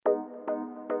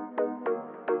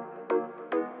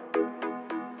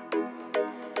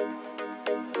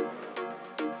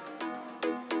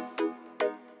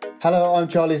Hello, I'm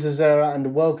Charlie Zazera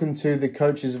and welcome to the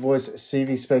Coach's Voice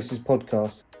CV Spaces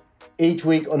podcast. Each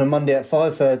week on a Monday at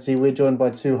 5:30, we're joined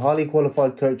by two highly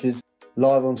qualified coaches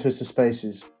live on Twitter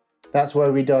Spaces. That's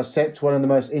where we dissect one of the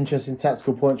most interesting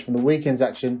tactical points from the weekend's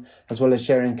action, as well as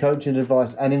sharing coaching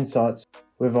advice and insights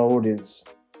with our audience.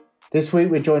 This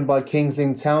week, we're joined by Kings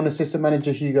Lynn Town Assistant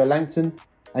Manager Hugo Langton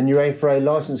and UEFA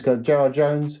licensed coach Gerard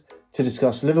Jones to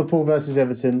discuss Liverpool versus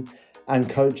Everton and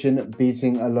coaching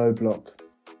beating a low block.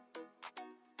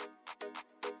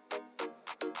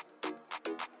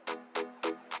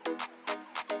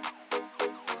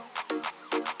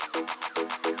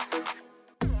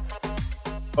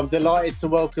 I'm delighted to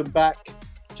welcome back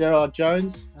Gerard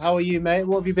Jones. How are you, mate?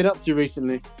 What have you been up to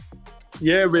recently?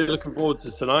 Yeah, really looking forward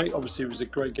to tonight. Obviously, it was a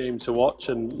great game to watch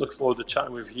and look forward to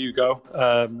chatting with Hugo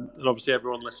and obviously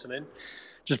everyone listening.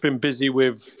 Just been busy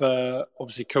with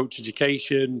obviously coach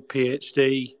education,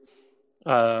 PhD.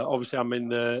 Obviously, I'm in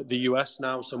the US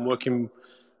now, so I'm working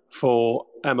for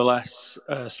MLS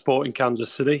Sport in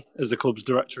Kansas City as the club's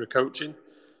director of coaching.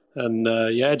 And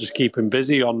just keeping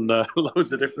busy on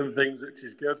loads of different things, which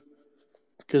is good.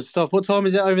 Good stuff. What time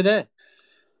is it over there?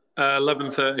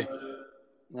 11:30.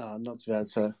 Oh, not too bad,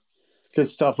 sir. Good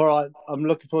stuff. All right. I'm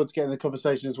looking forward to getting the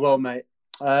conversation as well, mate.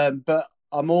 But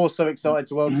I'm also excited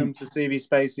to welcome to CV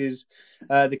Spaces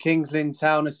the Kings Lynn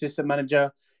Town Assistant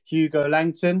Manager, Hugo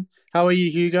Langton. How are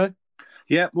you, Hugo?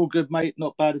 Yeah, all good, mate.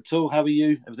 Not bad at all. How are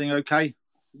you? Everything okay?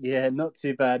 Yeah, not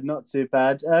too bad. Not too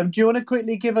bad. Do you want to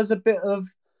quickly give us a bit of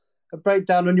a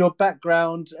breakdown on your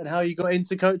background and how you got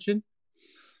into coaching?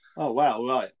 Oh, wow.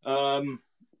 Right.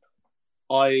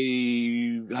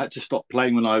 I had to stop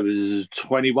playing when I was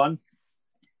 21,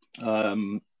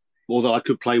 although I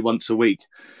could play once a week.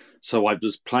 So I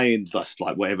was playing just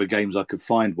like whatever games I could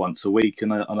find once a week.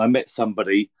 And I met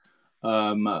somebody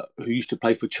who used to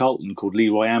play for Charlton called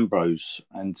Leroy Ambrose,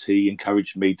 and he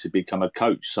encouraged me to become a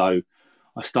coach. So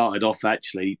I started off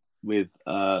actually with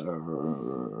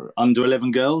under 11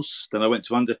 girls, then I went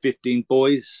to under 15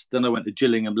 boys, then I went to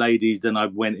Gillingham ladies, then I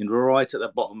went in right at the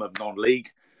bottom of non-league,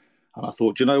 and I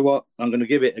thought, you know what, I'm going to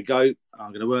give it a go.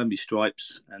 I'm going to earn my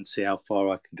stripes and see how far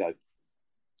I can go,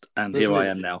 and Brilliant. Here I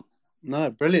am now. No,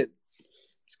 brilliant.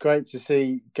 It's great to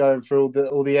see going through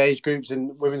all the age groups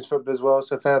in women's football as well,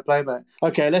 so fair play, mate.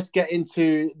 Okay, let's get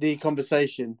into the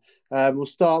conversation. We'll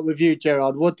start with you,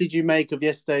 Gerard. What did you make of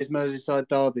yesterday's Merseyside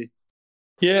derby?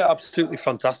 Yeah, absolutely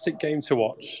fantastic game to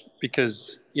watch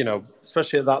because, you know,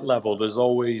 especially at that level, there's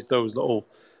always those little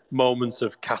moments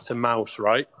of cat and mouse,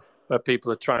 right? Where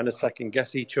people are trying to second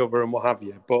guess each other and what have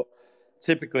you. But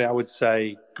typically, I would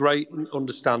say great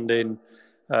understanding,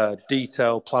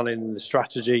 detail planning, the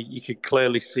strategy. You could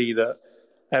clearly see that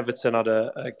Everton had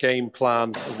a game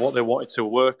plan of what they wanted to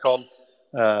work on.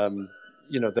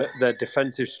 Their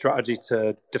defensive strategy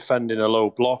to defend in a low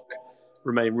block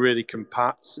remain really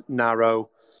compact, narrow.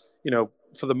 You know,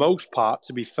 for the most part,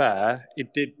 to be fair,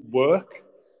 it did work.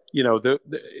 You know,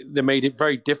 they made it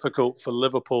very difficult for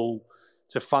Liverpool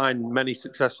to find many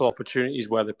successful opportunities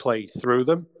where they played through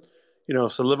them. You know,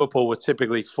 so Liverpool were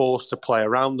typically forced to play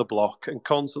around the block and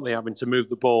constantly having to move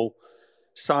the ball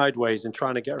sideways and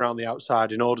trying to get around the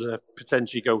outside in order to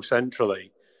potentially go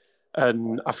centrally.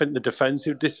 And I think the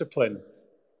defensive discipline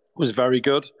was very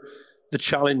good. The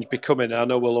challenge becoming, I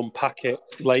know we'll unpack it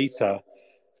later,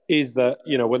 is that,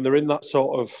 you know, when they're in that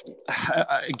sort of,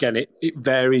 again, it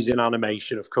varies in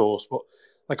animation, of course, but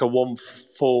like a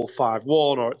 1-4-5-1,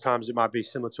 or at times it might be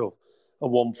similar to a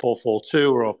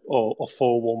 1-4-4-2 or a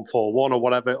 4-1-4-1 or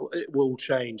whatever. It will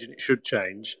change and it should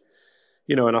change.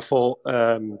 You know, and I thought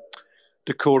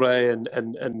Decore and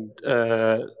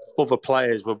other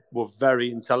players were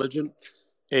very intelligent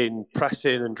in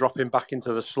pressing and dropping back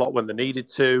into the slot when they needed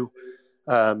to.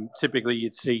 Typically,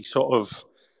 you'd see sort of,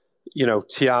 you know,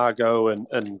 Thiago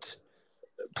and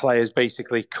players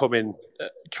basically coming,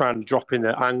 trying to drop in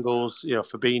at angles, you know,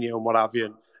 Fabinho and what have you.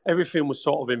 And everything was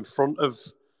sort of in front of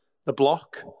the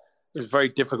block. It was very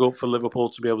difficult for Liverpool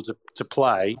to be able to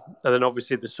play. And then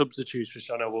obviously the substitutes,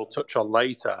 which I know we'll touch on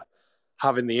later,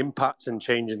 having the impact and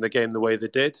changing the game the way they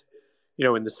did, you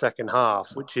know, in the second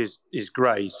half, which is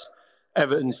great.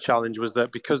 Everton's challenge was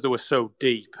that because they were so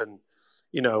deep and,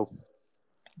 you know,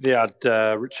 they had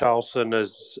Richarlison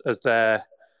as their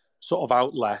sort of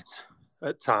outlet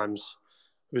at times,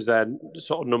 who was their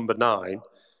sort of number 9.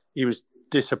 He was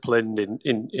disciplined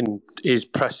in his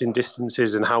pressing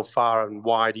distances and how far and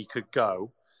wide he could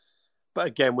go. But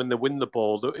again, when they win the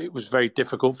ball, it was very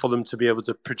difficult for them to be able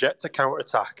to project a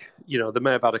counter-attack. You know, they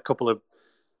may have had a couple of,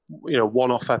 you know,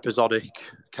 one-off episodic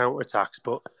counter-attacks,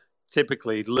 but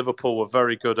typically Liverpool were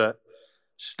very good at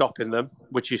stopping them,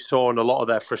 which you saw in a lot of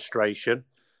their frustration.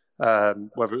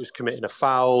 whether it was committing a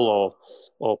foul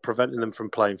or preventing them from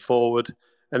playing forward.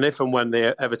 And if and when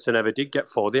Everton ever did get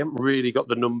forward, they haven't really got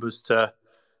the numbers to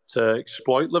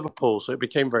exploit Liverpool. So it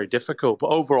became very difficult.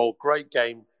 But overall, great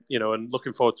game, and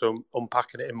looking forward to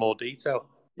unpacking it in more detail.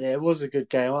 Yeah, it was a good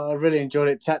game. I really enjoyed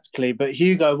it tactically. But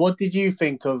Hugo, what did you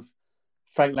think of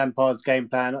Frank Lampard's game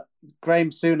plan? Graham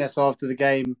Souness after the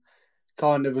game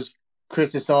kind of was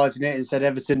criticising it and said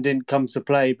Everton didn't come to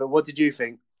play. But what did you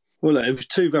think? Well, it was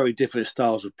two very different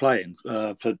styles of playing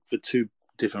for two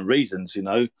different reasons,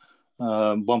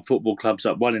 One football club's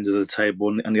up one end of the table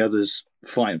and the other's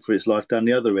fighting for its life down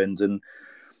the other end. And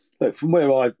look, from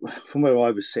where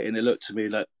I was sitting, it looked to me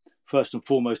like first and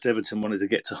foremost Everton wanted to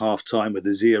get to half time with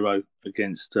a 0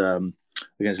 against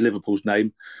Liverpool's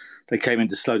name. They came in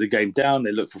to slow the game down.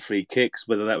 They looked for free kicks,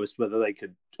 whether they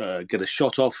could get a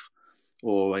shot off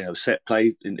or set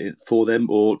play for them,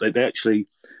 or they actually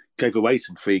gave away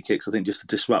some free kicks, I think, just to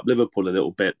disrupt Liverpool a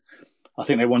little bit. I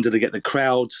think they wanted to get the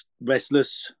crowd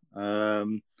restless.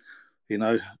 Gerard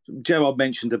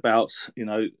mentioned about,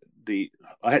 I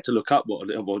had to look up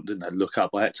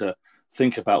I had to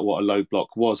think about what a low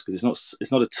block was, because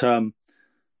it's not a term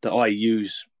that I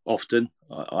use often.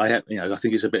 I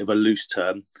think it's a bit of a loose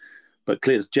term, but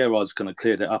Gerard's going to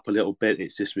clear that up a little bit.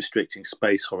 It's just restricting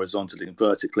space horizontally and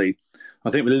vertically. I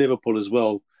think with Liverpool as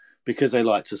well, because they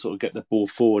like to sort of get the ball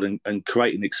forward and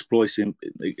create and exploit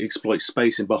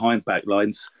space in behind back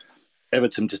lines,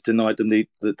 Everton just denied them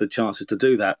the chances to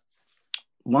do that.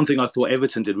 One thing I thought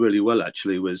Everton did really well,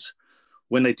 actually, was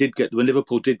when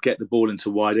Liverpool did get the ball into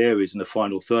wide areas in the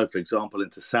final third, for example,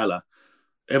 into Salah,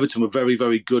 Everton were very,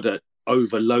 very good at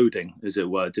overloading, as it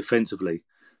were, defensively.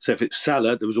 So if it's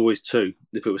Salah, there was always two.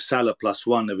 If it was Salah plus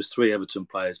one, there was three Everton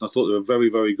players. And I thought they were very,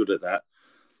 very good at that.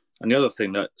 And the other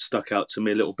thing that stuck out to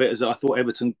me a little bit is that I thought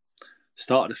Everton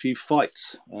started a few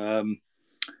fights. A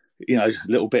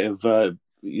little bit of,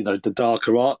 the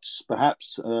darker arts,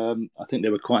 perhaps. I think they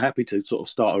were quite happy to sort of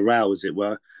start a row, as it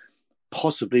were,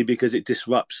 possibly because it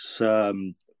disrupts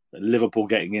Liverpool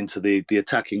getting into the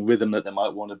attacking rhythm that they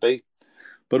might want to be,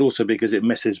 but also because it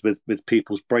messes with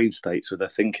people's brain states, with their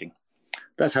thinking.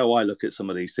 That's how I look at some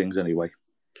of these things anyway.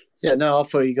 Yeah, no, I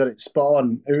thought you got it spot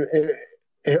on.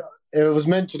 It was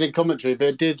mentioned in commentary, but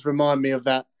it did remind me of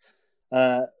that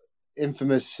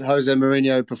infamous Jose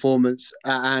Mourinho performance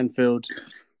at Anfield.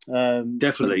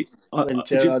 Definitely. I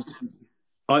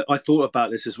I thought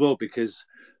about this as well, because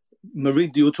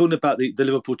Mourinho, you were talking about the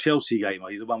Liverpool-Chelsea game,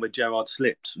 are you? The one where Gerrard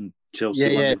slipped and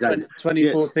Chelsea won the game.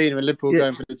 2014 when Liverpool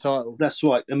going for the title. That's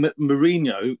right. And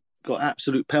Mourinho got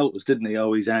absolute pelters, didn't he?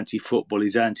 Oh, he's anti-football,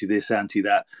 he's anti-this,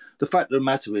 anti-that. The fact of the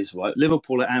matter is, right,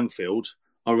 Liverpool at Anfield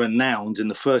are renowned in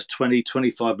the first 20,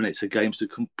 25 minutes of games to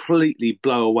completely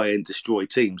blow away and destroy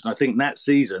teams. And I think that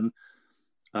season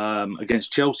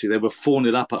against Chelsea, they were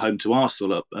 4-0 up at home to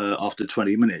Arsenal after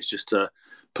 20 minutes, just to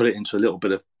put it into a little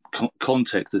bit of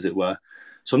context, as it were.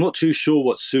 So I'm not too sure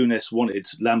what Souness wanted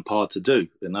Lampard to do,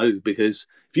 because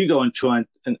if you go and try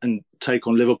and take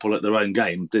on Liverpool at their own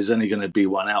game, there's only going to be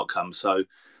one outcome. So,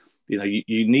 you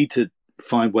need to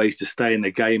find ways to stay in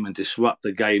the game and disrupt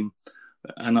the game.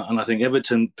 And I think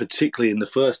Everton, particularly in the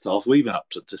first half, or even up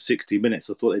to 60 minutes,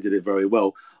 I thought they did it very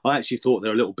well. I actually thought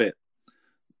they're a little bit,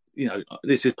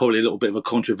 this is probably a little bit of a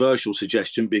controversial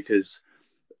suggestion, because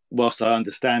whilst I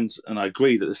understand and I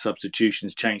agree that the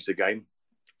substitutions changed the game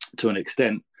to an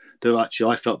extent,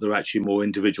 I felt there were actually more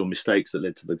individual mistakes that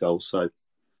led to the goal. So,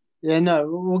 yeah, no,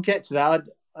 we'll get to that.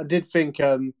 I did think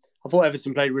I thought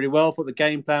Everton played really well. I thought the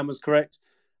game plan was correct.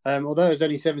 Although it was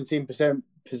only 17%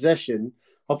 possession,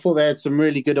 I thought they had some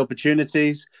really good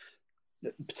opportunities.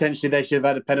 Potentially, they should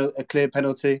have had a clear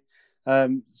penalty.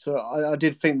 So I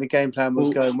did think the game plan was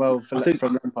going well from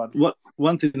Lampard.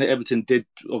 One thing that Everton did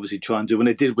obviously try and do when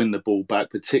they did win the ball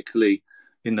back, particularly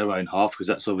in their own half, because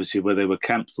that's obviously where they were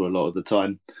camped for a lot of the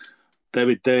time,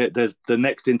 the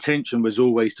next intention was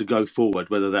always to go forward,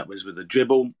 whether that was with a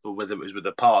dribble or whether it was with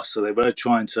a pass. So they were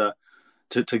trying to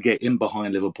get in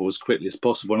behind Liverpool as quickly as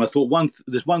possible. And I thought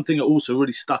there's one thing that also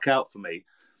really stuck out for me,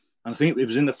 and I think it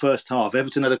was in the first half.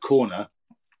 Everton had a corner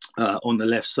on the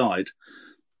left side.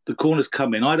 The corner's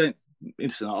come in. I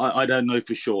don't know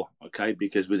for sure, okay,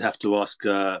 because we'd have to ask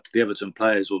the Everton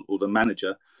players or the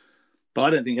manager. But I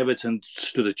don't think Everton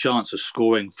stood a chance of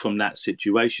scoring from that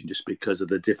situation, just because of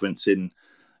the difference in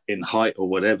height or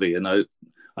whatever, And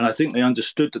I think they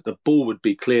understood that the ball would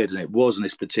be cleared, and it was on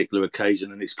this particular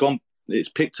occasion. And it's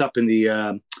picked up in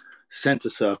the centre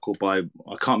circle by,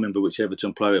 I can't remember which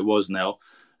Everton player it was now.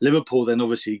 Liverpool then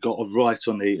obviously got right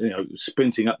on the,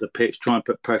 sprinting up the pitch, try and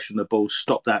put pressure on the ball,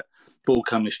 stop that ball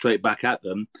coming straight back at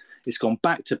them. It's gone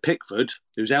back to Pickford,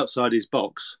 who's outside his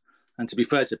box, And to be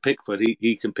fair to Pickford,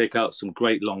 he can pick out some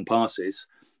great long passes.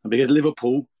 And because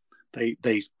Liverpool, they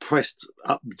pressed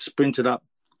up, sprinted up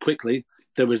quickly,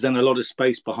 there was then a lot of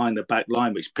space behind the back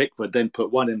line, which Pickford then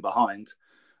put one in behind.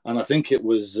 And I think it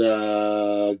was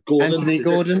Gordon. Anthony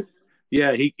Gordon?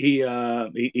 Yeah,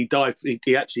 he dived.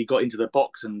 He actually got into the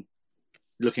box and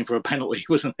looking for a penalty,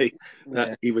 wasn't he?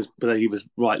 Yeah. That he was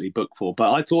rightly booked for.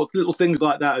 But I thought little things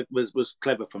like that was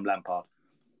clever from Lampard.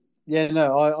 Yeah,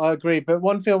 no, I agree. But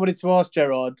one thing I wanted to ask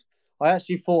Gerard, I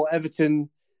actually thought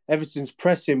Everton's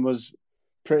pressing was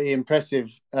pretty impressive.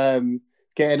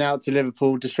 Getting out to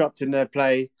Liverpool, disrupting their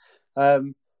play.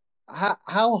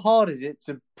 How hard is it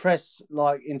to press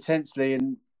like intensely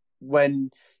and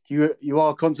when you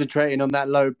are concentrating on that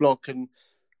low block, and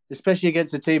especially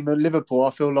against a team at Liverpool,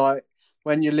 I feel like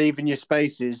when you're leaving your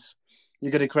spaces,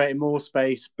 you're going to create more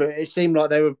space. But it seemed like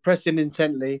they were pressing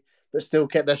intently, but still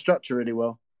kept their structure really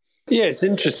well. Yeah, it's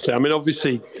interesting. I mean,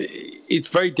 obviously, it's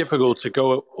very difficult to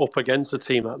go up against a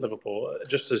team like Liverpool,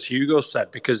 just as Hugo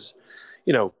said, because,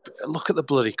 look at the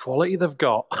bloody quality they've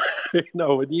got.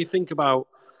 When you think about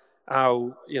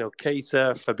how,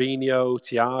 Keita, Fabinho,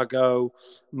 Thiago,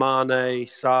 Mane,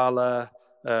 Salah,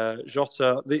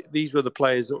 Jota, these were the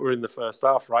players that were in the first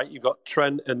half, right? You've got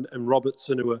Trent and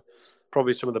Robertson, who are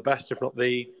probably some of the best, if not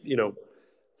the,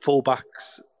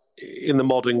 fullbacks in the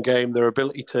modern game. Their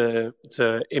ability to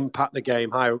impact the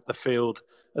game higher up the field,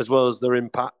 as well as their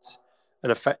impact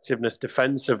and effectiveness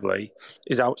defensively,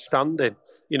 is outstanding.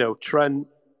 Trent,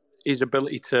 his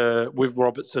ability to, with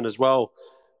Robertson as well,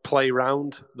 play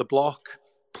round the block,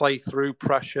 play through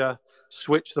pressure,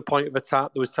 switch the point of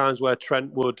attack. There was times where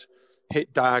Trent would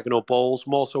hit diagonal balls,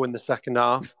 more so in the second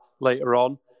half later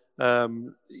on.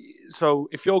 So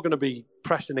if you're going to be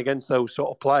pressing against those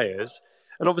sort of players,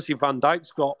 and obviously Van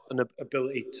Dijk's got an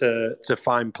ability to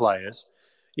find players,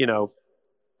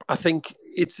 I think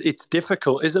it's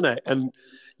difficult, isn't it? And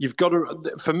you've got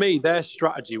to, for me, their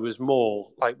strategy was more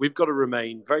like, we've got to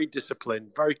remain very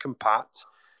disciplined, very compact,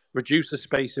 reduce the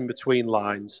space in between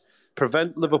lines,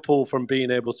 prevent Liverpool from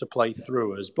being able to play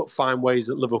through us, but find ways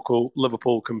that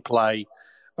Liverpool can play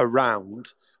around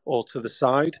or to the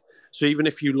side. So even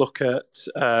if you look at,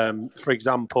 for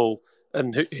example,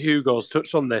 and Hugo's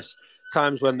touched on this,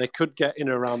 times when they could get in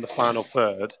around the final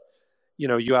third,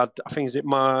 you had, I think, is it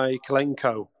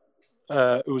Mykolenko,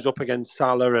 who was up against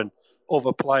Salah and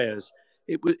other players.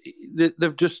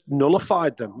 They've just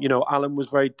nullified them. Alan was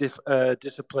very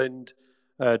disciplined.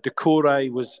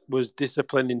 Doucouré was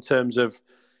disciplined in terms of,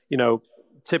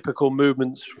 typical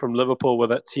movements from Liverpool,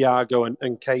 whether Thiago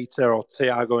and Keita or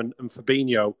Thiago and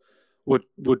Fabinho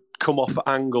would come off at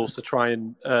angles to try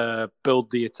and build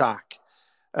the attack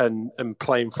and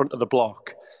play in front of the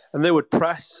block. And they would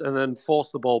press and then force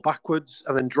the ball backwards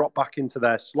and then drop back into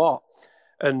their slot.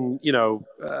 And,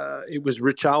 it was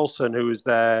Richarlison who was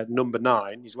their number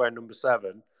 9. He's wearing number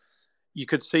 7. You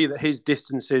could see that his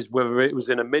distances, whether it was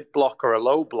in a mid block or a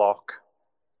low block,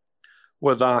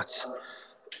 were that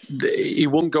he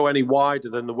wouldn't go any wider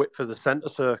than the width of the centre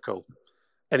circle.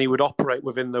 And he would operate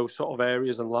within those sort of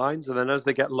areas and lines. And then as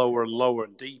they get lower and lower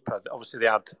and deeper, obviously they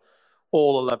had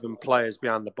all 11 players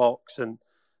behind the box, and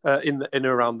in and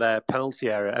around their penalty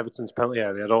area, Everton's penalty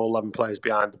area, they had all 11 players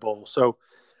behind the ball. So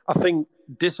I think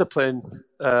discipline,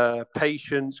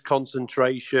 patience,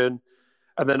 concentration,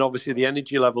 and then obviously the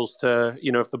energy levels to,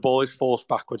 if the ball is forced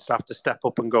backwards, to have to step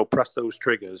up and go press those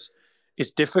triggers.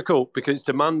 It's difficult because it's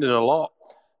demanding a lot,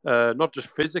 not just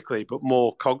physically, but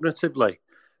more cognitively,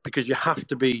 because you have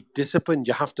to be disciplined,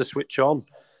 you have to switch on.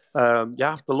 You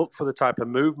have to look for the type of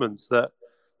movements that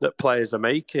players are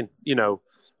making,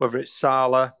 whether it's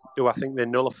Salah, who I think they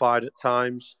nullified at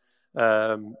times,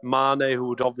 Mane, who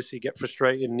would obviously get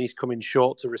frustrated and he's coming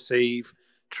short to receive.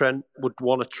 Trent would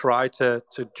want to try to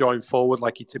join forward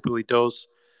like he typically does.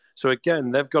 So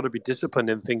again, they've got to be disciplined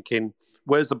in thinking,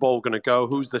 where's the ball going to go?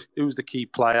 Who's the key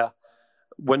player?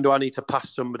 When do I need to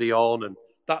pass somebody on? And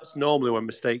that's normally when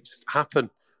mistakes happen,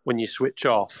 when you switch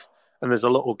off and there's a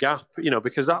little gap,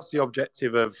 because that's the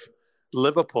objective of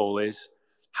Liverpool, is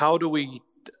how do we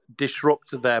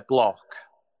disrupt their block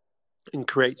and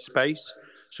create space?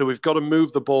 So we've got to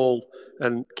move the ball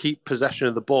and keep possession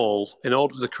of the ball in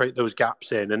order to create those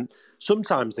gaps in. And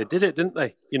sometimes they did it, didn't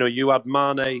they? You had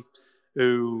Mane,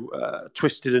 who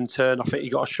twisted and turned. I think he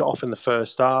got a shot off in the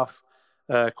first half,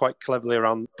 quite cleverly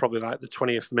around probably like the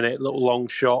 20th minute, little long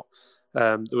shot.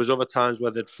 There was other times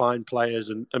where they'd find players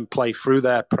and play through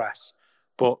their press.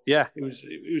 But yeah, it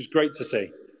was great to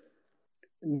see.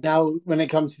 Now, when it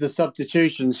comes to the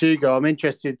substitutions, Hugo, I'm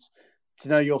interested to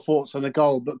know your thoughts on the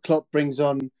goal. But Klopp brings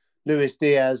on Luis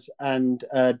Diaz and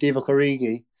Divock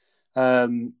Origi.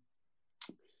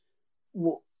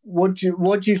 What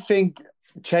do you think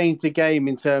changed the game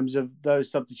in terms of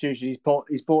those substitutions?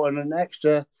 He's brought in an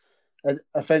extra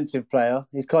offensive player.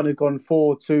 He's kind of gone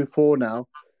 4-2-4 now.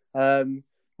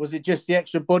 Was it just the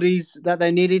extra bodies that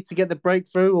they needed to get the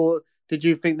breakthrough, or did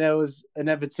you think there was an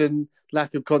Everton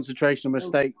lack of concentration or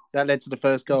mistake that led to the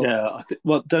first goal? Yeah,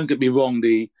 well, don't get me wrong.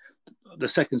 The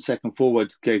second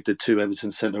forward gave the two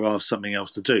Everton centre halves something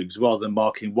else to do, because rather than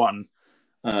marking one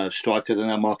striker, they're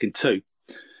now marking two.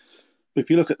 If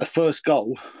you look at the first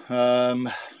goal,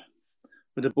 when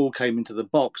the ball came into the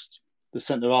box, the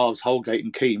centre halves, Holgate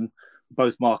and Keane,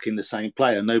 both marking the same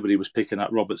player. Nobody was picking up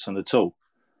Robertson at all.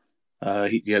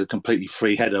 He had a completely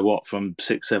free header, from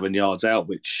 6-7 yards out,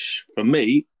 which for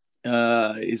me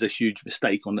is a huge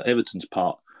mistake on Everton's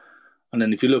part. And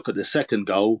then if you look at the second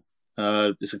goal,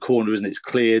 it's a corner, isn't it? It's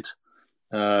cleared.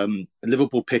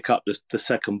 Liverpool pick up the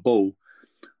second ball.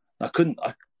 I can't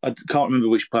remember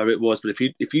which player it was, but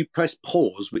if you press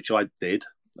pause, which I did,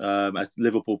 as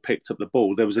Liverpool picked up the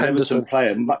ball, there was an Everton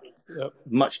player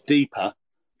much deeper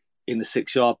in the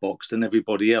 6-yard box than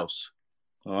everybody else.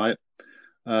 All right.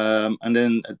 And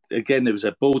then again, there was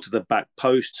a ball to the back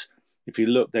post. If you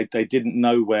look, they didn't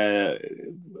know where.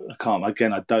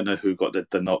 I don't know who got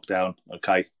the knockdown.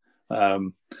 Okay.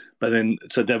 But then,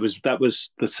 so that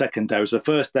was the second error. So the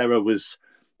first error was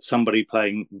somebody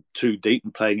playing too deep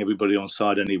and playing everybody on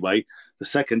side anyway. The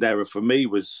second error for me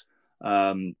was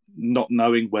not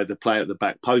knowing where the player at the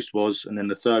back post was. And then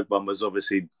the third one was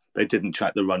obviously they didn't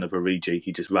track the run of Origi.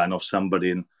 He just ran off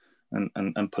somebody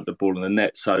and put the ball in the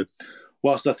net. So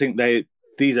whilst I think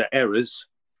these are errors,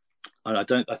 and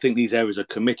I think these errors are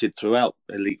committed throughout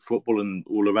elite football and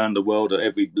all around the world at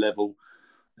every level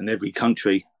and every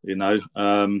country,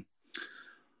 I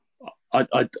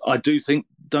do think,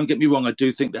 don't get me wrong, I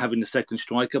do think that having the second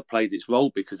striker played its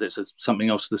role, because it's something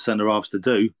else for the centre halves to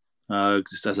do.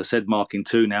 Just as I said, marking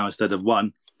two now instead of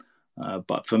one.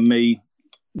 But for me,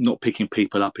 not picking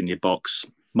people up in your box,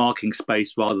 marking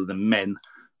space rather than men,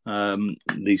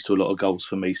 leads to a lot of goals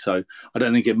for me. So I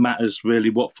don't think it matters really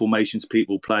what formations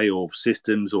people play or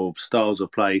systems or styles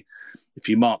of play. If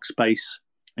you mark space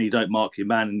and you don't mark your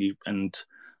man and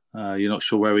you're not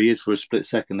sure where he is for a split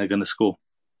second, they're going to score.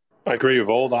 I agree with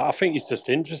all that. I think it's just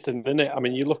interesting, isn't it? I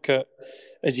mean, you look at,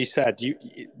 as you said,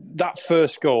 that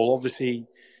first goal, obviously,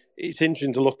 it's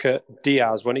interesting to look at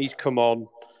Diaz. When he's come on,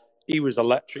 he was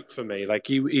electric for me. Like,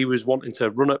 he was wanting to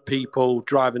run at people,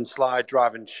 drive and slide,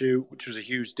 drive and shoot, which was a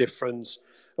huge difference.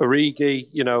 Origi,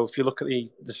 if you look at the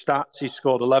stats, he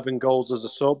scored 11 goals as a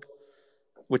sub,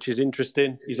 which is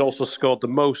interesting. He's also scored the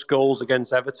most goals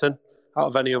against Everton out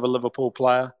of any other Liverpool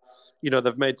player.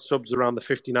 They've made subs around the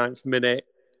 59th minute.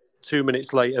 2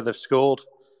 minutes later, they've scored.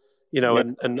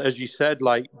 And as you said,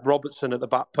 like Robertson at the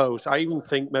back post, I even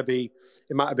think maybe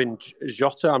it might have been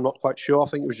Jota. I'm not quite sure. I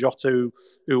think it was Jota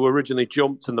who originally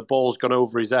jumped and the ball's gone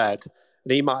over his head.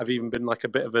 And he might have even been like a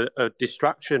bit of a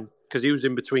distraction, because he was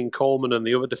in between Coleman and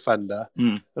the other defender.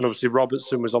 And obviously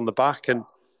Robertson was on the back. And,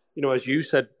 as you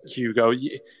said, Hugo,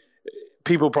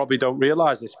 people probably don't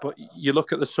realise this, but you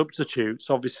look at the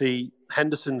substitutes. Obviously,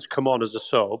 Henderson's come on as a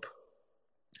sub.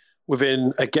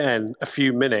 Within, again, a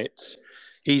few minutes,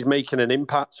 he's making an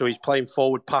impact. So he's playing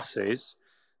forward passes.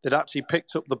 They'd actually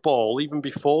picked up the ball even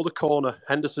before the corner.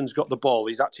 Henderson's got the ball.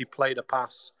 He's actually played a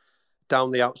pass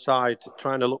down the outside,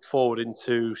 trying to look forward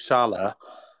into Salah.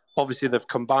 Obviously, they've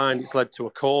combined. It's led to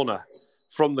a corner.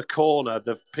 From the corner,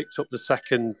 they've picked up the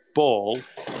second ball.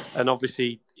 And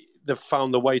obviously, they've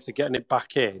found a way to getting it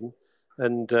back in.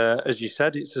 And as you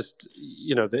said, it's just,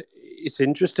 it's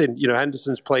interesting.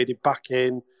 Henderson's played it back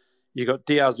in. You got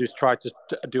Diaz, who's tried to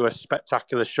do a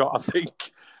spectacular shot, I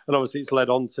think, and obviously it's led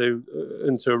on to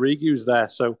into Origi, who's there.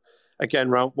 So again,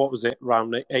 round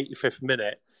the 85th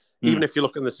minute. Even if you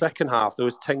look in the second half, there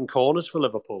was 10 corners for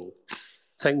Liverpool.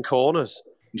 10 corners.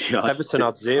 Yeah, Everton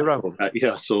had 0.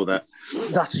 I saw that.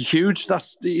 That's huge.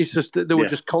 It's just they were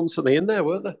just constantly in there,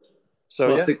 weren't they?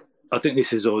 So well, I think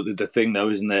this is all the thing, though,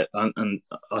 isn't it? And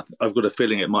I've got a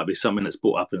feeling it might be something that's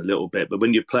brought up in a little bit. But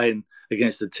when you're playing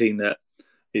against a team that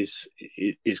is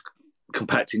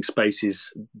compacting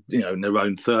spaces, in their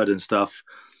own third and stuff,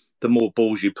 the more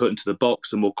balls you put into the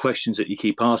box, the more questions that you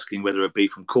keep asking, whether it be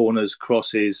from corners,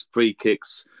 crosses, free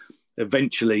kicks,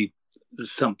 eventually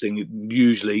something,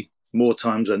 usually more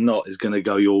times than not, is going to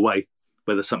go your way,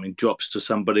 whether something drops to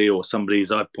somebody or somebody,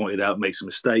 as I've pointed out, makes a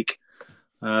mistake.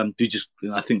 I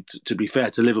think to be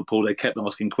fair to Liverpool, they kept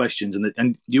asking questions,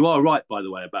 and you are right, by the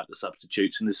way, about the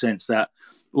substitutes, in the sense that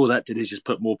all that did is just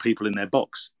put more people in their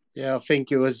box. Yeah, I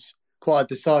think it was quite a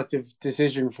decisive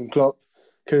decision from Klopp,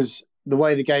 because the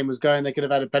way the game was going, they could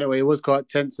have had a penalty. It was quite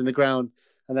tense in the ground,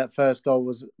 and that first goal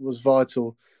was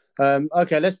vital.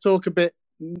 Okay, let's talk a bit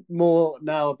more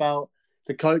now about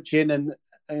the coaching and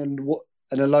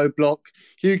a low block.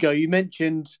 Hugo, you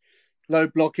mentioned low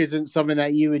block isn't something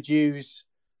that you would use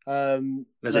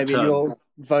maybe in your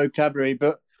vocabulary,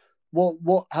 but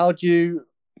how do you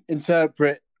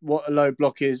interpret what a low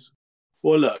block is?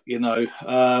 Well, look,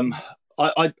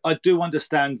 I do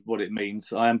understand what it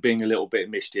means. I am being a little bit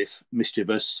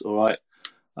mischievous, all right.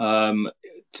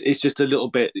 It's just a little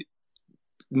bit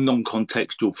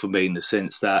non-contextual for me in the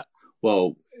sense that,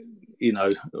 well,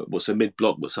 what's a mid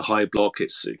block, what's a high block?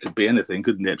 It could be anything,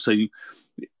 couldn't it? So you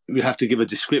have to give a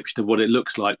description of what it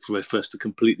looks like for us to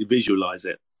completely visualize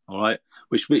it, all right?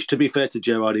 Which to be fair to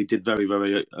Gerard, he did very,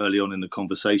 very early on in the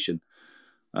conversation.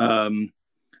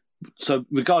 So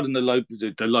regarding the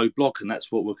low block, and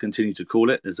that's what we'll continue to call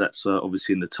it, as that's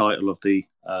obviously in the title of the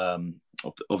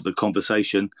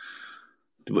conversation.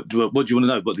 What do you want to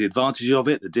know? What the advantages of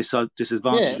it, the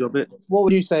disadvantages of it? What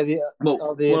would you say the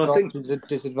advantages and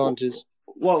disadvantages?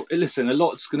 Well, listen, a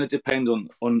lot's going to depend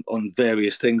on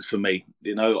various things for me.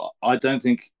 I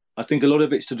think a lot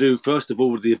of it's to do, first of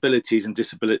all, with the abilities and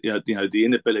disability. The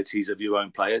inabilities of your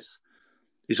own players.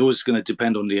 It's always going to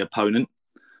depend on the opponent.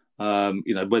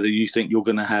 Whether you think you're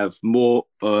going to have more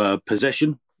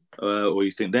possession or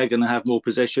you think they're going to have more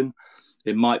possession.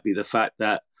 It might be the fact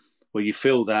that, well, you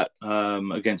feel that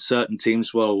against certain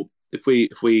teams, well, if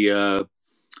we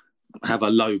have a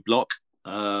low block,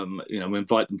 we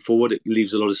invite them forward, it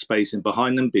leaves a lot of space in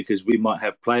behind them because we might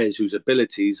have players whose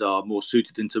abilities are more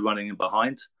suited into running in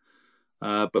behind.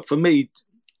 But for me,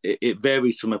 it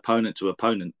varies from opponent to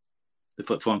opponent.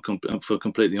 If I'm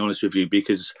completely honest with you,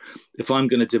 because if I'm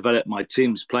going to develop my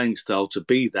team's playing style to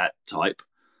be that type,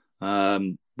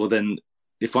 well then,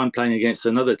 if I'm playing against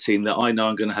another team that I know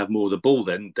I'm going to have more of the ball,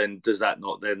 then does that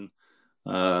not then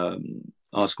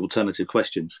ask alternative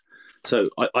questions? So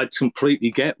I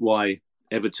completely get why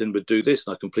Everton would do this,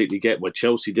 and I completely get why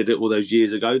Chelsea did it all those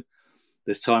years ago.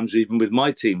 There's times even with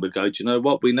my team would go, do you know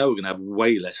what? We know we're going to have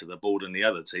way less of the ball than the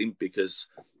other team because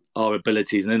our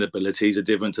abilities and inabilities are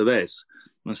different to theirs,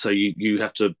 and so you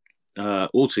have to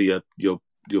alter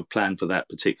your plan for that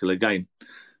particular game.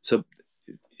 So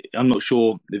I'm not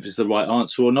sure if it's the right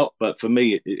answer or not, but for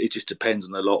me, it just depends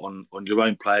on a lot on your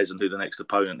own players and who the next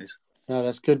opponent is. No,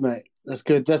 that's good, mate. That's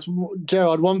good. That's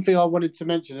Gerard. One thing I wanted to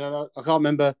mention, and I can't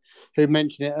remember who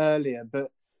mentioned it earlier, but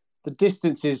the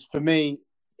distances for me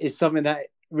is something that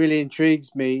really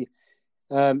intrigues me.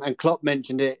 And Klopp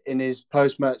mentioned it in his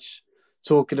post-match,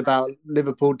 talking about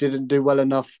Liverpool didn't do well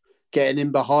enough getting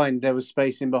in behind. There was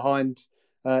space in behind,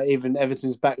 even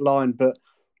Everton's back line. But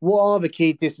what are the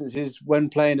key distances when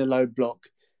playing a low block,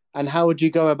 and how would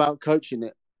you go about coaching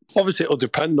it? Obviously, it'll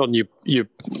depend on your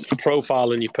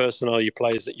profile and your personnel, your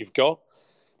players that you've got.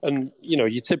 And,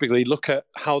 you typically look at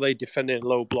how they defended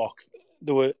low blocks.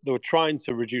 They were trying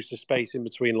to reduce the space in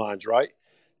between lines, right?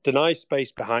 Deny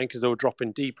space behind because they were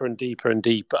dropping deeper and deeper and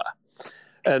deeper.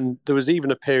 And there was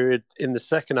even a period in the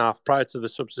second half prior to the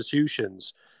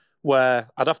substitutions where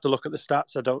I'd have to look at the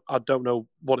stats. I don't know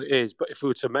what it is, but if we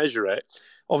were to measure it,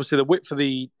 obviously the width of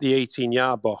the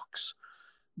 18-yard box,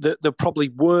 they probably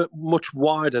weren't much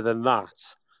wider than that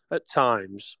at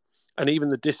times. And even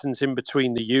the distance in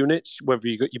between the units, whether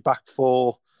you got your back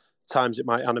four, times it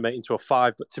might animate into a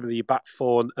five, but typically your back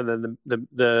four and then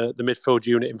the midfield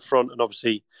unit in front. And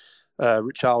obviously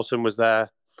Richarlison was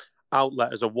their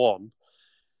outlet as a one,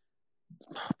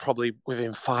 probably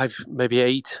within 5, maybe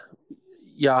 8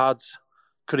 yards,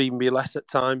 could even be less at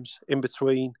times in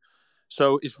between.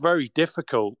 So it's very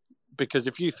difficult because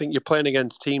if you think you're playing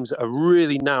against teams that are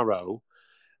really narrow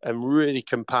and really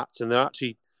compact and they're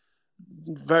actually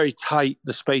very tight,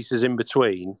 the spaces in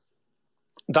between,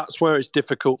 that's where it's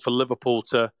difficult for Liverpool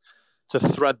to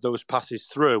thread those passes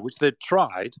through, which they've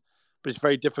tried, but it's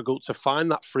very difficult to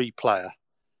find that free player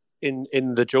in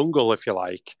the jungle, if you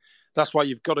like. That's why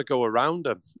you've got to go around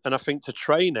them. And I think to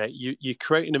train it, you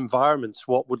create an environment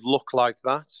what would look like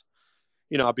that.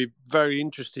 I'd be very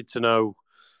interested to know,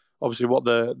 obviously, what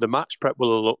the match prep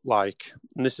will look like.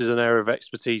 And this is an area of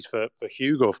expertise for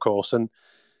Hugo, of course. And,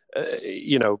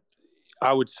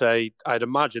 I would say, I'd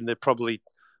imagine they'd probably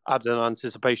add an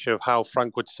anticipation of how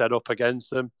Frank would set up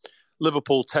against them.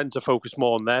 Liverpool tend to focus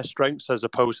more on their strengths as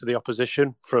opposed to the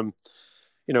opposition from,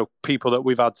 people that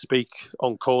we've had speak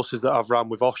on courses that I've ran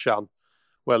with Oshan,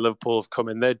 where Liverpool have come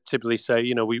in. They'd typically say,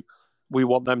 we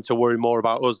want them to worry more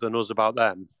about us than us about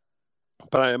them.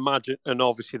 But I imagine, and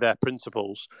obviously their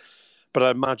principles, but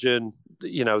I imagine,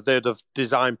 they'd have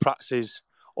designed practices,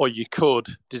 or you could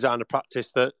design a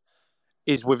practice that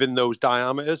is within those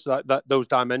diameters, those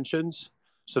dimensions.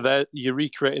 So there, you're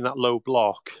recreating that low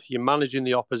block, you're managing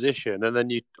the opposition, and then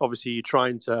you're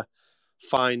trying to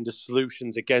find the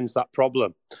solutions against that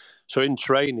problem. So in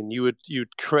training,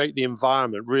 you'd create the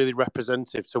environment really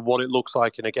representative to what it looks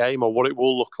like in a game, or what it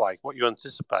will look like, what you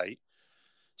anticipate.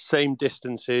 Same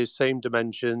distances, same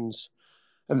dimensions,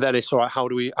 and then it's all right. How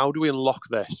do we unlock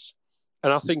this?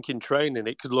 And I think in training,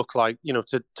 it could look like,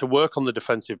 to work on the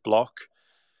defensive block,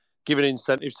 giving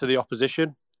incentives to the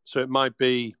opposition. So it might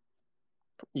be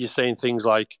you're saying things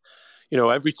like,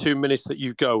 every 2 minutes that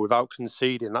you go without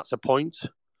conceding, that's a point.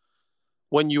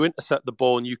 When you intercept the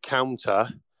ball and you counter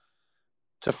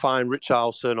to find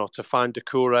Richarlison or to find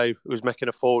Doucouré, who's making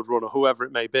a forward run, or whoever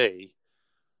it may be,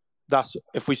 that's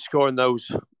if we score in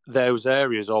those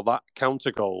areas or that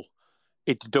counter goal,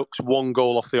 it deducts 1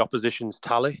 goal off the opposition's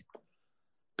tally,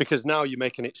 because now you're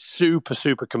making it super,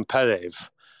 super competitive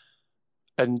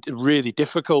and really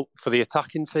difficult for the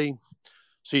attacking team.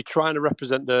 So you're trying to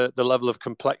represent the level of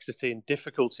complexity and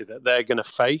difficulty that they're going to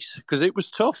face, because it was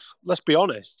tough. Let's be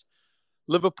honest.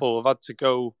 Liverpool have had to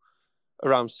go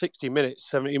around 60 minutes,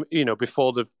 70,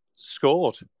 before they've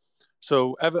scored.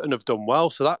 So Everton have done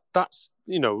well. So that's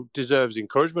deserves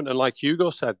encouragement. And like Hugo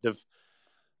said, they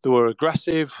were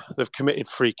aggressive. They've committed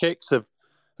free kicks.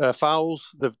 They've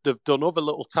fouls. They've done other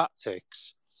little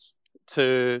tactics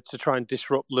to try and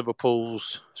disrupt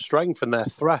Liverpool's strength and their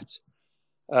threat.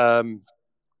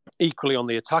 Equally on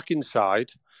the attacking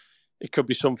side, it could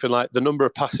be something like the number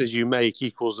of passes you make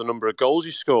equals the number of goals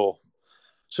you score.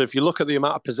 So if you look at the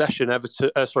amount of possession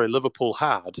Liverpool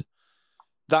had,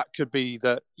 that could be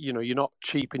that, you're not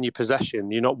cheap in your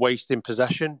possession, you're not wasting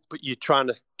possession, but you're trying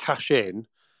to cash in.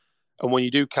 And when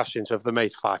you do cash in, so if they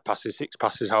made 5 passes, 6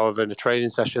 passes, however, in a training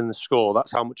session, the score,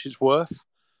 that's how much it's worth.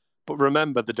 But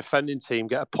remember, the defending team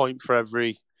get a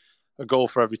goal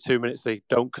for every 2 minutes they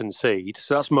don't concede.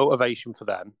 So that's motivation for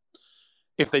them.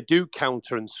 If they do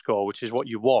counter and score, which is what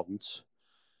you want,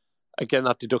 again,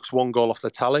 that deducts 1 goal off the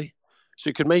tally.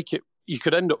 So you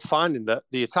could end up finding that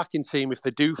the attacking team, if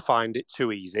they do find it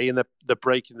too easy and they're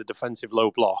breaking the defensive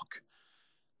low block,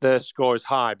 their score is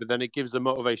high, but then it gives the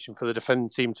motivation for the defending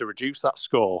team to reduce that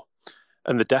score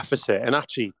and the deficit. And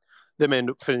actually, they may end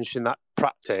up finishing that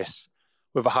practice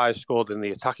with a higher score than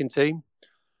the attacking team.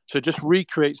 So it just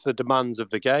recreates the demands of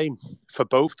the game for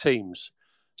both teams.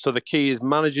 So the key is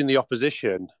managing the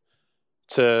opposition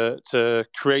to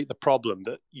create the problem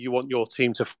that you want your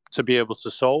team to be able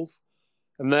to solve.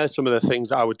 And there's some of the things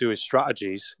that I would do as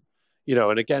strategies,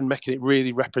 and again, making it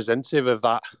really representative of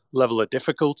that level of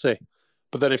difficulty.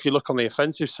 But then if you look on the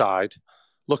offensive side,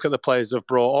 look at the players they've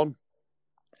brought on.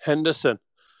 Henderson,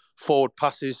 forward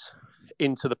passes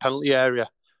into the penalty area,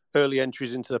 early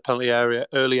entries into the penalty area,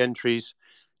 early entries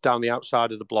down the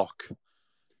outside of the block.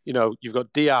 You've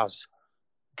got Diaz,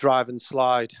 drive and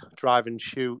slide, drive and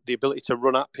shoot, the ability to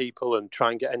run at people and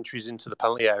try and get entries into the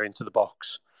penalty area, into the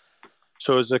box.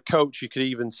 So as a coach, you could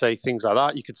even say things like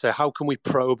that. You could say, how can we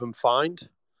probe and find?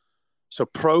 So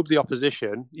probe the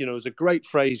opposition. There's a great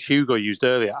phrase Hugo used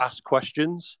earlier, ask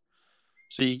questions.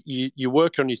 So you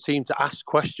work on your team to ask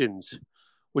questions,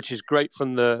 which is great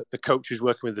from the coach who's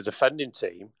working with the defending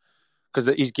team, because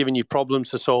he's giving you problems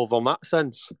to solve on that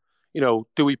sense.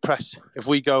 Do we press? If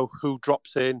we go, who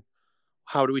drops in?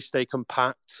 How do we stay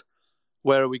compact?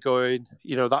 Where are we going?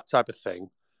 That type of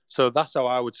thing. So that's how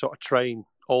I would sort of train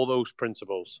all those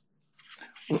principles.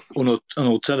 An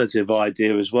alternative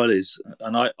idea as well is,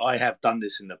 and I have done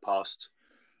this in the past,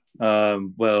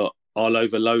 well, I'll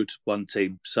overload one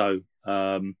team. So,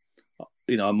 I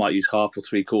might use half or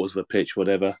 3/4 of a pitch,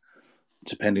 whatever,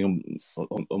 depending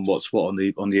on what's what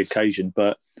on the occasion.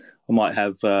 But I might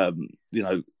have,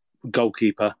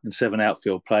 goalkeeper and 7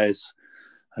 outfield players,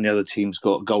 and the other team's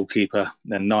got a goalkeeper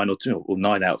and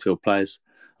 9 outfield players.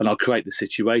 And I'll create the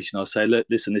situation. I'll say, look,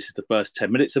 listen, this is the first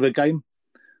 10 minutes of a game.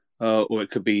 Or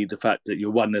it could be the fact that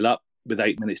you're 1-0 up with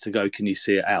 8 minutes to go. Can you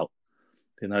see it out?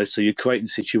 So you're creating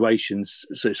situations.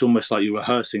 So it's almost like you're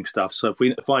rehearsing stuff. So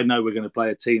if I know we're going to play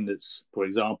a team that's, for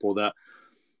example, that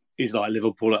is like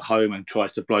Liverpool at home and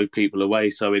tries to blow people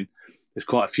away. So there's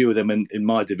quite a few of them in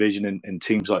my division, in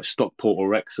teams like Stockport or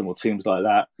Wrexham or teams like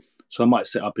that. So I might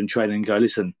set up in training and go,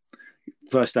 listen,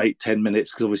 first 8-10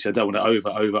 minutes, because obviously I don't want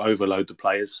to overload the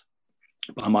players.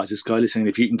 But I might just go, listen,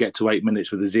 if you can get to 8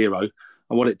 minutes with a 0,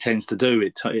 and what it tends to do,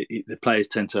 the players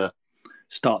tend to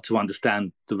start to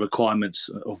understand the requirements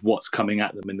of what's coming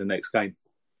at them in the next game.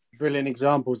 Brilliant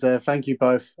examples there. Thank you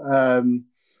both. Some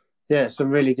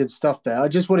really good stuff there. I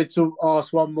just wanted to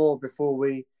ask one more before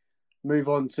we move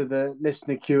on to the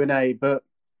listener Q&A. But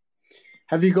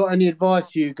have you got any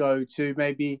advice, Hugo, to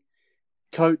maybe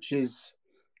coaches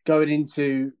going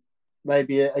into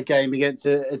maybe a game against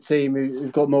a team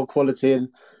who've got more quality, and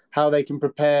how they can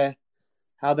prepare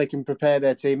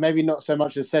their team. Maybe not so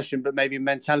much a session, but maybe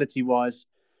mentality wise.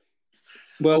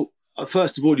 Well,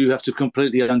 first of all, you have to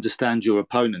completely understand your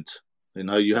opponent.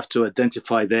 You have to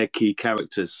identify their key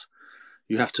characters.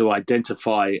 You have to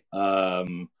identify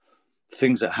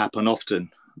things that happen often,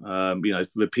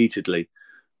 repeatedly.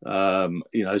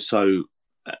 So,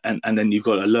 and then you've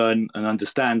got to learn and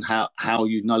understand how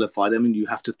you nullify them, and you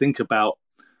have to think about,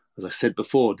 as I said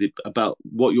before, about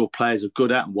what your players are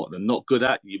good at and what they're not good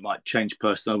at. You might change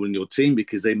personnel in your team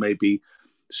because they may be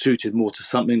suited more to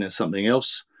something than something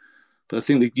else. But I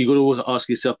think that you've got to always ask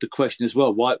yourself the question as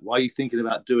well: why are you thinking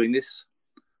about doing this?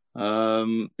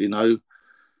 But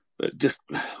just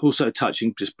also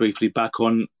touching just briefly back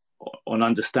on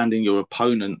understanding your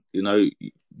opponent.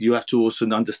 You have to also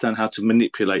understand how to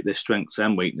manipulate their strengths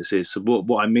and weaknesses. So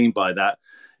what I mean by that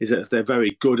is that if they're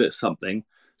very good at something,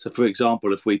 so for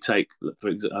example, if we take,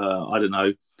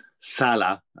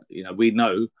 Salah, we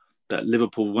know that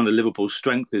one of Liverpool's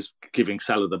strengths is giving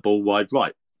Salah the ball wide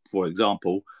right. For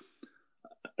example,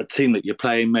 a team that you're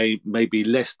playing may be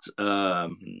less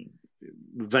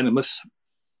venomous,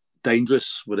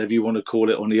 dangerous, whatever you want to call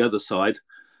it, on the other side.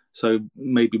 So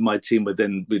maybe my team would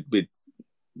then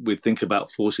we'd think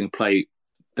about forcing play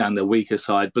down the weaker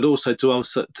side, but also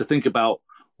to think about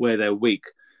where they're weak.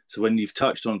 So when you've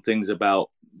touched on things about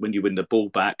when you win the ball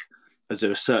back, is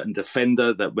there a certain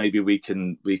defender that maybe we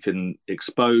can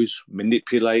expose,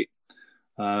 manipulate?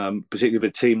 Particularly with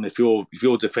a team, if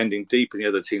you're defending deep and the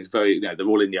other team's very, they're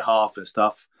all in your half and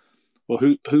stuff.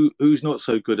 Well, who's not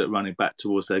so good at running back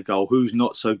towards their goal? Who's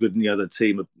not so good in the other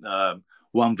team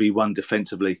 1v1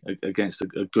 defensively against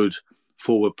a good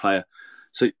forward player?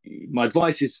 So my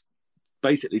advice is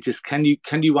basically just can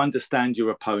you understand your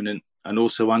opponent and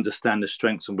also understand the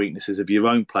strengths and weaknesses of your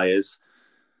own players?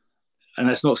 And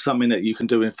that's not something that you can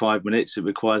do in 5 minutes. It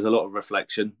requires a lot of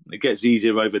reflection. It gets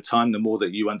easier over time the more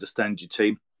that you understand your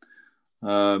team,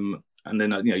 and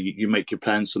then you make your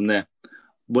plans from there.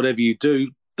 Whatever you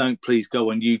do, don't please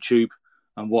go on YouTube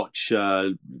and watch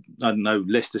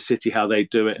Leicester City, how they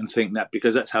do it, and think that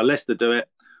because that's how Leicester do it,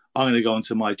 I'm going to go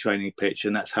onto my training pitch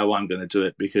and that's how I'm going to do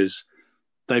it, because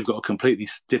they've got a completely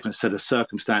different set of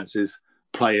circumstances,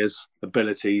 players,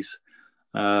 abilities.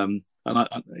 And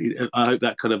I hope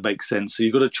that kind of makes sense. So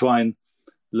you've got to try and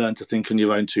learn to think on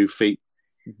your own 2 feet,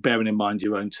 bearing in mind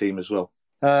your own team as well.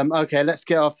 Okay, let's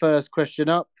get our first question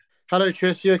up. Hello,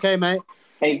 Tris. You okay, mate?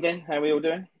 Evening. How are we all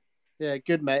doing? Yeah,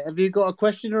 good, mate. Have you got a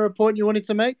question or a point you wanted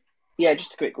to make? Yeah,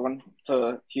 just a quick one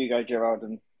for Hugo, Gerard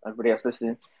and everybody else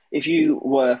listening. If you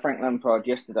were Frank Lampard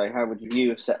yesterday, how would you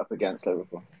have set up against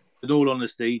Liverpool? In all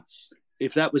honesty,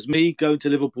 if that was me going to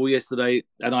Liverpool yesterday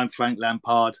and I'm Frank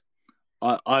Lampard,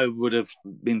 I would have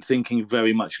been thinking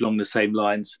very much along the same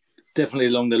lines. Definitely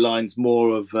along the lines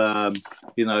more of,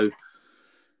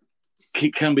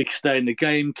 can we stay in the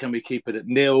game? Can we keep it at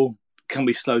 0? Can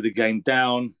we slow the game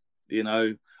down?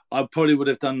 I probably would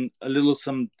have done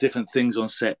some different things on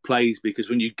set plays, because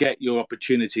when you get your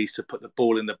opportunities to put the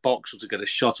ball in the box or to get a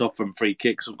shot off from free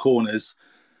kicks or corners,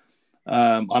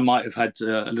 I might have had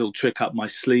a little trick up my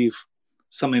sleeve,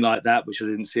 something like that, which I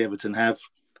didn't see Everton have.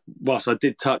 Whilst I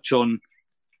did touch on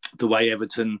the way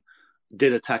Everton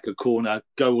did attack a corner,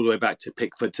 go all the way back to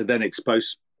Pickford to then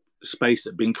expose space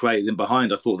that had been created in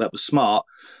behind, I thought that was smart.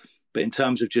 But in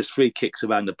terms of just free kicks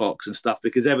around the box and stuff,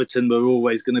 because Everton were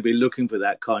always going to be looking for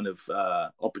that kind of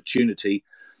opportunity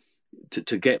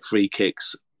to get free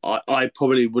kicks, I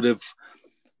probably would have,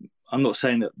 I'm not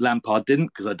saying that Lampard didn't,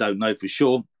 because I don't know for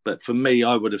sure, but for me,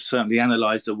 I would have certainly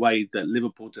analysed the way that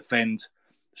Liverpool defend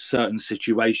certain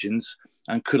situations,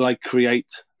 and could I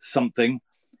create something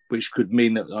which could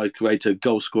mean that I create a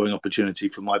goal-scoring opportunity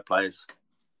for my players.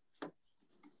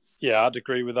 Yeah, I'd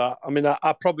agree with that. I mean,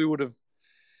 I probably would have,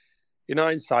 in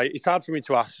hindsight, it's hard for me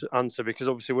to answer because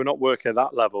obviously we're not working at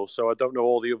that level, so I don't know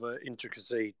all the other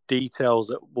intricacy details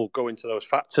that will go into those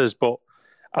factors, but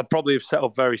I'd probably have set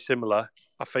up very similar.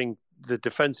 I think the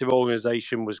defensive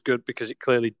organisation was good because it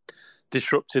clearly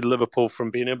disrupted Liverpool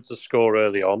from being able to score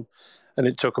early on, and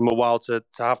it took them a while to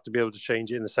have to be able to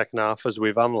change it in the second half, as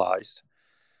we've analysed.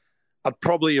 I'd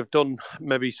probably have done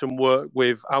maybe some work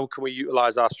with how can we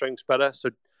utilise our strengths better.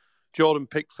 So Jordan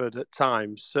Pickford at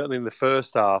times, certainly in the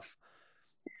first half,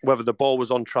 whether the ball was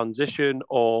on transition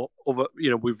or other,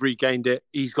 we've regained it,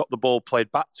 he's got the ball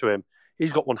played back to him.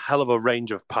 He's got one hell of a range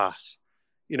of pass,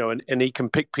 and he can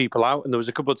pick people out. And there was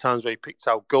a couple of times where he picked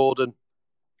out Gordon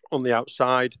on the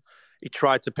outside. He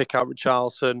tried to pick out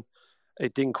Richarlison.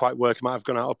 It didn't quite work. He might have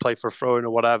gone out to play for a throw-in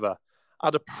or whatever.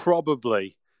 I'd have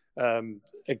probably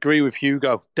Agree with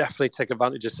Hugo. Definitely take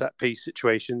advantage of set-piece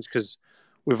situations, because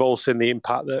we've all seen the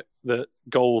impact that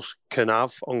goals can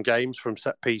have on games from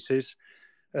set pieces,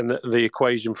 and the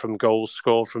equation from goals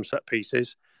scored from set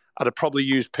pieces. I'd have probably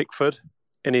used Pickford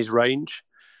in his range.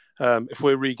 If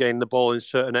we're regaining the ball in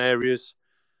certain areas,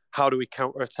 how do we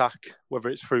counter-attack, whether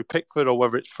it's through Pickford or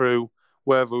whether it's through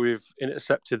wherever we've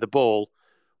intercepted the ball?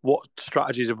 What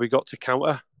strategies have we got to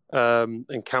counter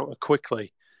and counter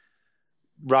quickly,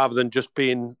 rather than just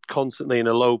being constantly in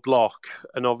a low block?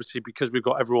 And obviously, because we've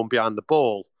got everyone behind the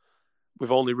ball,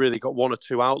 we've only really got one or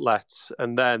two outlets,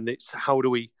 and then it's how do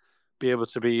we be able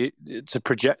to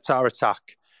project our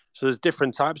attack? So there's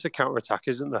different types of counter-attack,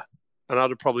 isn't there? And I'd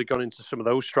have probably gone into some of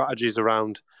those strategies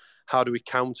around how do we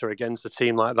counter against a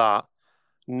team like that,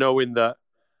 knowing that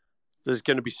there's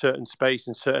going to be certain space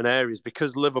in certain areas,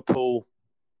 because Liverpool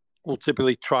will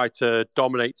typically try to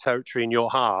dominate territory in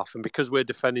your half, and because we're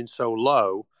defending so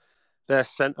low, their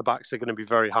centre-backs are going to be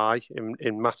very high in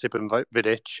Matip and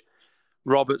Vidic.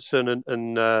 Robertson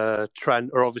and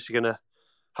Trent are obviously going to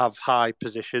have high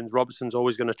positions. Robertson's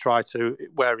always going to try to,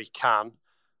 where he can,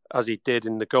 as he did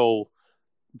in the goal,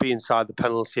 be inside the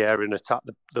penalty area and attack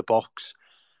the box,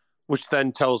 which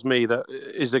then tells me that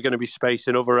is there going to be space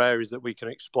in other areas that we can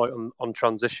exploit on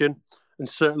transition? And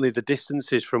certainly the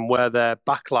distances from where their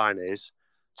backline is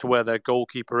to where their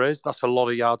goalkeeper is, that's a lot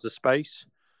of yards of space.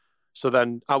 So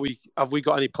then have we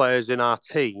got any players in our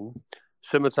team,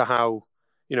 similar to how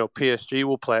PSG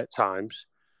will play at times,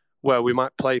 where we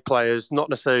might play players not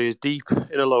necessarily as deep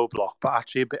in a low block, but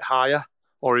actually a bit higher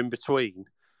or in between.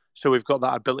 So we've got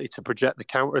that ability to project the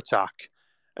counter-attack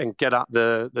and get at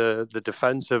the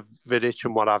defence of Vidic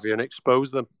and what have you and expose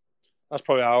them. That's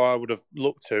probably how I would have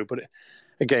looked to. But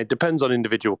again, it depends on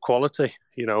individual quality,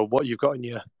 what you've got in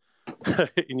your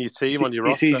in your team, on your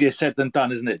roster. It's easier said than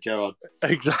done, isn't it, Gerard?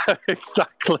 Exactly.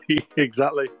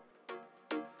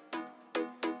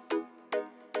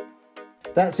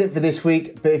 That's it for this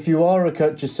week, but if you are a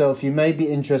coach yourself, you may be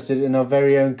interested in our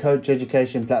very own coach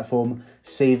education platform,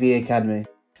 CV Academy.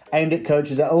 Aimed at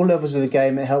coaches at all levels of the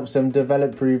game, it helps them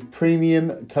develop through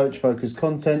premium coach-focused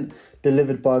content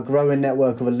delivered by a growing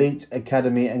network of elite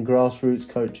academy and grassroots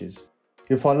coaches.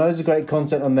 You'll find loads of great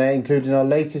content on there, including our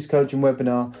latest coaching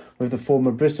webinar with the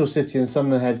former Bristol City and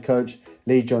Sunderland head coach,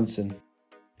 Lee Johnson.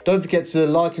 Don't forget to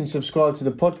like and subscribe to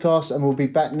the podcast, and we'll be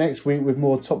back next week with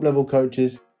more top-level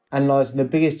coaches, analysing the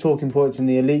biggest talking points in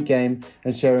the elite game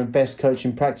and sharing best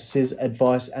coaching practices,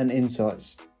 advice and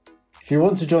insights. If you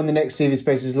want to join the next CV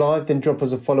Spaces Live, then drop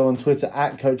us a follow on Twitter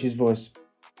at Coach's Voice.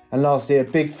 And lastly, a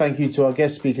big thank you to our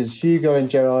guest speakers, Hugo and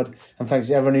Gerard, and thanks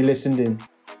to everyone who listened in.